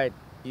 Because it's quite,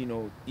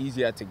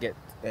 easier to get.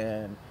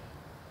 And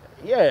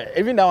yeah,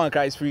 even that one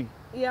cries free.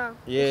 Yeah.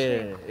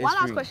 Yeah. One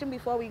last question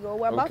before we go.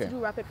 We're about to do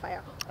rapid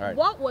fire. Right.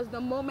 What was the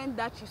moment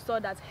that you saw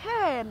that,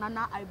 hey,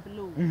 Nana, I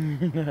blew?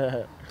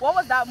 What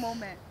was that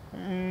moment?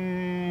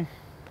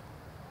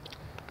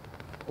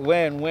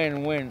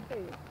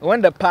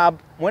 When the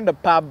pub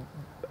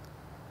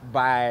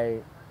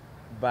by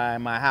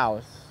my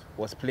house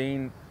was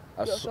playing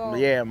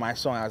my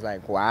song, I was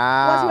like,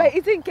 wow. Was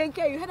eating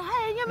KK? You had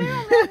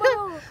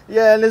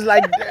yeah, and it's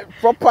like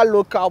proper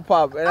local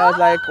pub, and I was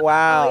like,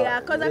 wow. Oh yeah,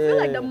 because I feel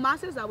like the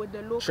masses are with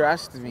the locals.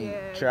 Trust me.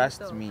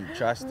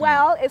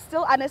 Well, it's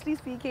still honestly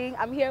speaking.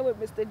 I'm here with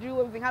Mr. Drew.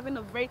 We've been having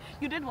a very.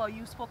 You did well.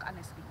 You spoke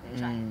honestly. You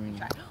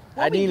tried.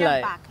 When we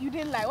get back, you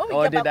didn't lie. When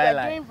we get back,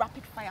 we're doing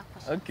rapid fire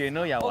questions. Okay,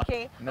 no yawa.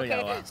 Okay.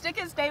 Stick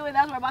and stay with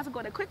us. We're about to go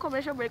on a quick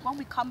commercial break. When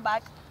we come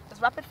back, it's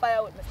rapid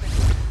fire with Mr.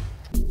 Drew.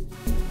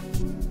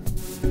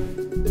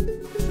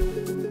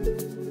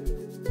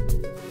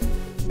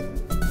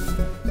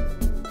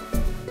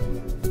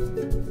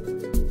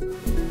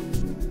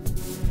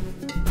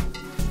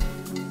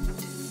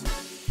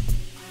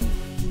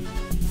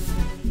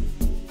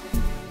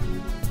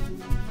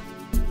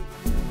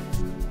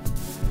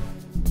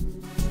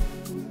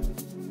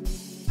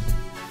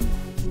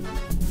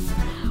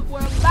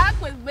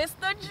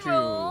 Mr.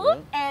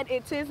 Drew, and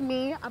it is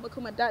me,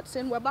 Abakuma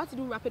Datsun. We're about to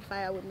do rapid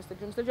fire with Mr.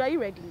 Drew. Mr. Drew, are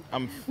you ready?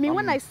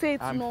 When I say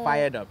it's no,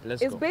 fired up.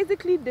 Let's go. It's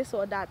basically this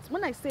or that.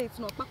 When I say it's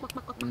no,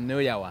 no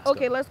yawa.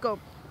 Okay, let's go.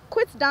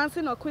 Quit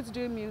dancing or quit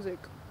doing music?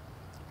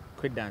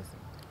 Quit dancing.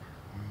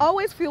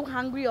 Always feel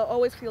hungry or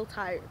always feel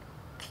tired?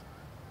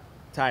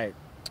 Tired.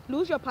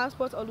 Lose your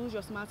passport or lose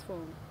your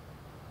smartphone?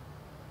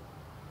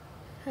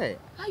 Hey.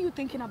 How are you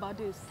thinking about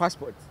this?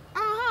 Passport.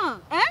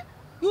 Eh?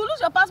 You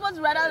lose your passport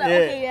rather than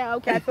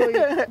okay, I feel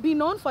you. Be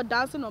known for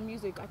dancing or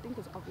music, I think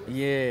it's obvious.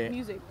 Yeah.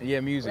 Music. Yeah,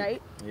 music.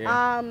 Right?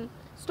 Yeah.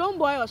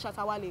 Stonebwoy or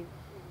Shatawale?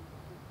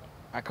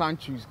 I can't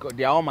choose.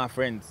 They are all my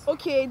friends.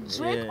 Okay,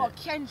 Drake or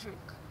Kendrick?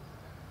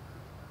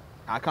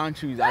 I can't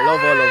choose.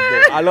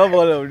 I love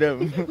all of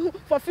them.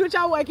 For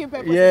future working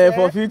purposes. Yeah,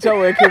 for future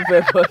working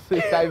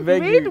purposes. I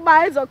beg you. Read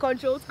minds or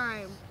control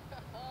time?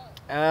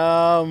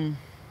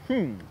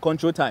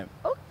 Control time.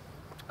 Oh,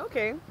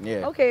 okay.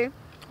 Yeah. Okay.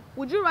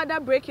 Would you rather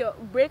break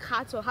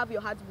hearts or have your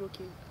heart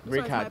broken?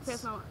 Break hearts. My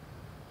personal one.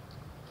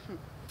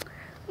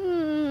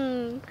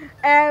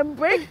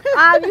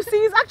 You see,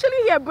 it's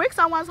actually here. Break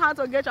someone's heart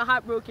or get your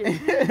heart broken.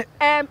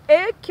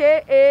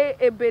 AKA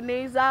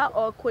Ebenezer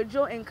or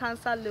Kwejo and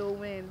Cancer Lil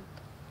Wayne?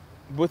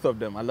 Both of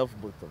them. I love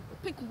both of them.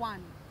 Pick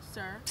one,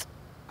 sir.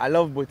 I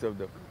love both of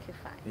them. Okay,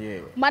 fine.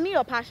 Yeah. Money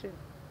or passion?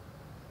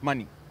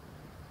 Money.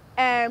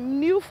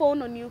 New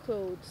phone or new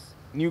clothes?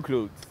 New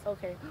clothes.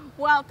 Okay.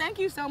 Well, thank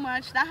you so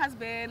much. That has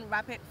been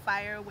Rapid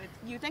Fire with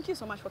you. Thank you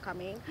so much for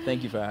coming.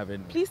 Thank you for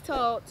having me. Please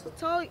tell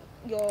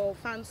your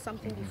fans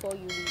something before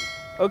you leave.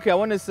 Okay, I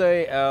want to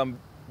say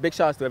big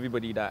shout out to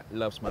everybody that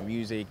loves my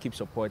music. Keep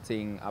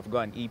supporting. I've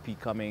got an EP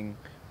coming,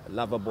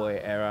 Loverboy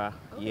Era.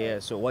 Okay. Yeah,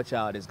 so watch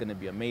out. It's gonna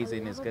be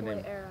amazing. It's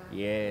gonna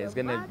it's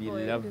gonna be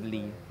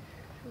lovely.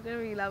 It's gonna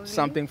be lovely.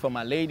 Something for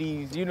my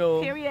ladies.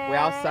 Period. We're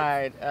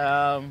outside.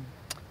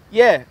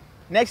 Yeah.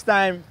 Next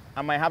time.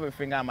 I might have a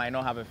finger, I might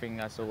not have a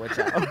finger, so watch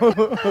out.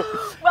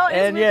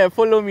 Well,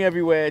 follow me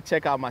everywhere,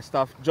 check out my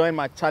stuff, join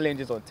my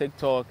challenges on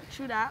TikTok.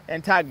 True that.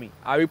 And tag me,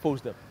 I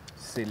repost them.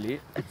 Silly.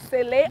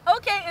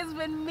 Okay, it's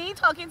been me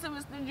talking to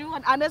Mr. Drew,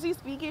 and honestly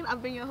speaking,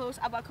 I've been your host,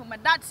 Abakuma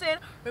Datsun.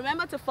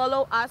 Remember to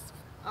follow us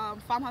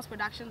Farmhouse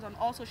Productions on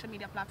all social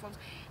media platforms.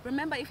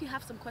 Remember, if you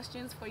have some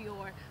questions for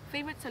your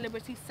favorite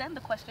celebrity, send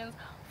the questions.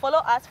 Follow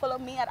us, follow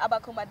me at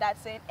Abakuma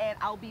Datsin, and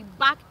I'll be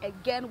back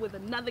again with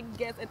another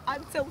guest. And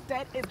until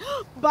then, it's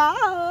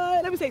bye.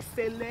 Let me say,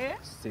 Sele.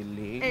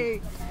 Silly.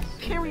 Period.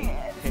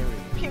 Period.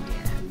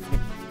 Period.